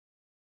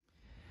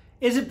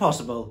Is it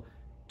possible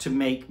to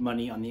make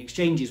money on the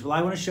exchanges? Well,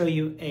 I want to show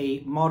you a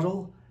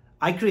model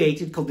I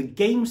created called the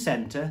Game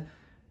Center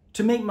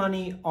to make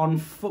money on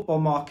football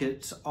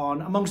markets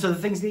on, amongst other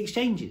things, the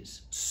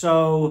exchanges.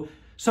 So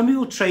some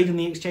people trade on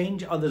the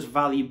exchange, others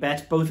value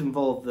bet. Both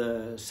involve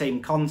the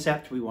same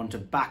concept. We want to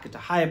back at a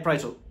higher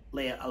price or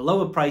lay at a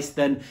lower price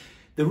than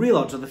the real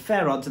odds or the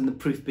fair odds, and the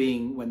proof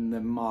being when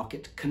the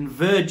market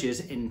converges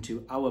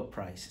into our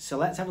price. So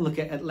let's have a look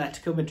at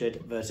Atletico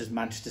Madrid versus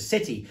Manchester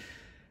City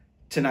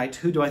tonight.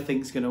 Who do I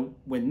think is going to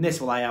win this?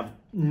 Well, I have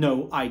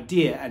no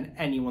idea, and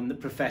anyone that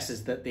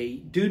professes that they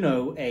do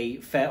know a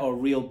fair or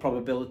real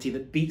probability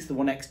that beats the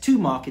 1x2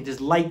 market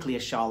is likely a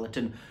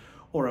charlatan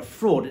or a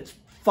fraud. It's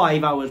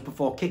 5 hours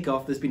before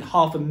kickoff. There's been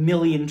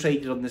 500,000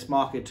 traded on this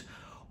market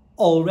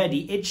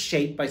already. It's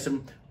shaped by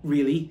some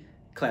really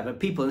clever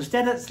people.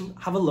 Instead, let's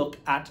have a look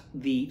at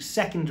the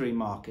secondary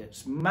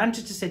markets.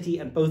 Manchester City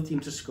and both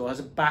teams to score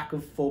has a back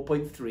of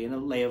 4.3 and a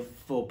lay of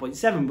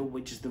 4.7, but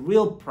which is the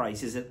real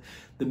price? Is it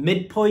the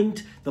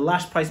midpoint, the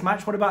last price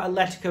match? What about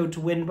Atletico to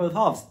win both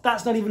halves?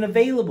 That's not even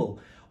available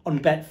on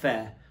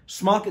Betfair.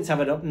 Smarkets have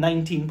it up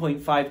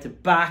 19.5 to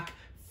back,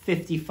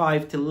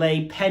 55 to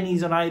lay,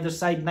 pennies on either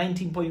side,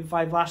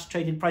 19.5 last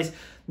traded price.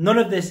 None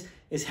of this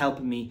is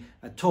helping me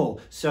at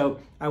all. So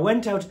I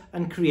went out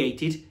and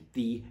created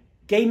the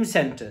Game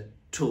Center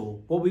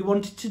tool. What we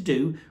wanted to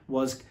do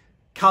was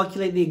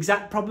calculate the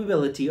exact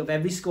probability of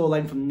every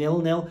scoreline from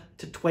 0-0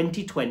 to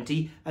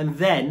 2020, and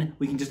then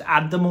we can just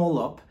add them all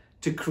up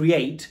to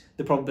create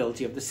the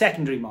probability of the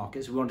secondary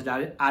markets. We wanted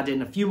to add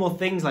in a few more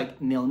things like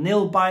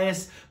 0-0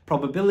 bias,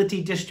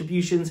 probability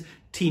distributions,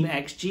 team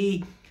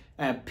XG,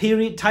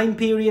 time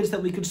periods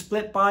that we could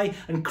split by,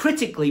 and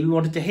critically we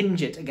wanted to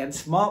hinge it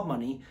against smart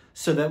money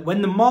so that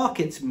when the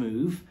markets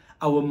move,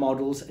 our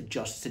models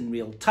adjust in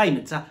real time.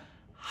 It's a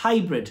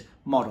hybrid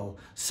model.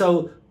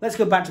 So let's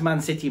go back to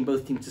Man City and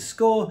both teams to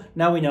score.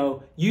 Now we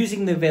know,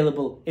 using the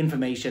available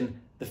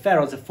information, the fair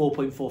odds are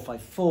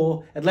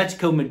 4.454.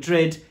 Atletico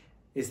Madrid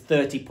is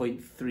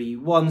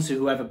 30.31. So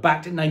whoever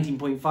backed at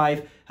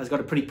 19.5 has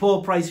got a pretty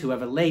poor price.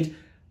 Whoever laid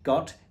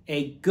got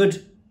a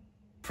good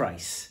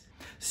price.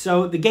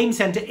 So the Game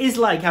Center is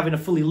like having a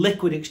fully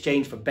liquid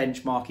exchange for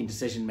benchmarking,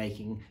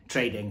 decision-making,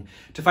 trading.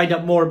 To find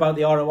out more about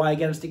the ROI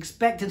against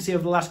expectancy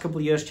over the last couple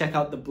of years, check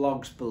out the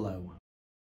blogs below.